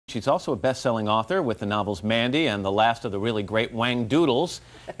She's also a best-selling author with the novels Mandy and the last of the really great Whangdoodles.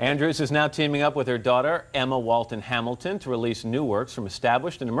 Andrews is now teaming up with her daughter, Emma Walton Hamilton, to release new works from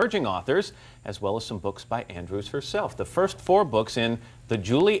established and emerging authors, as well as some books by Andrews herself. The first 4 books in the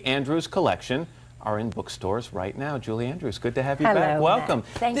Julie Andrews collection are in bookstores right now. Julie Andrews, good to have you back. Welcome. Matt.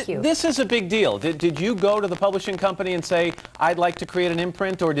 Thank you. This is a big deal. Did you go to the publishing company and say, I'd like to create an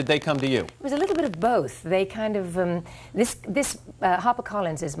imprint, or did they come to you? It was a little bit of both. They kind of,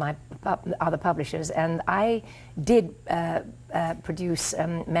 HarperCollins is are the publishers, and I did produce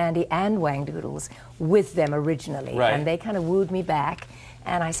Mandy and Whangdoodles with them originally. Right. And they kind of wooed me back.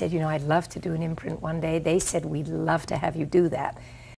 And I said, you know, I'd love to do an imprint one day. They said, we'd love to have you do that.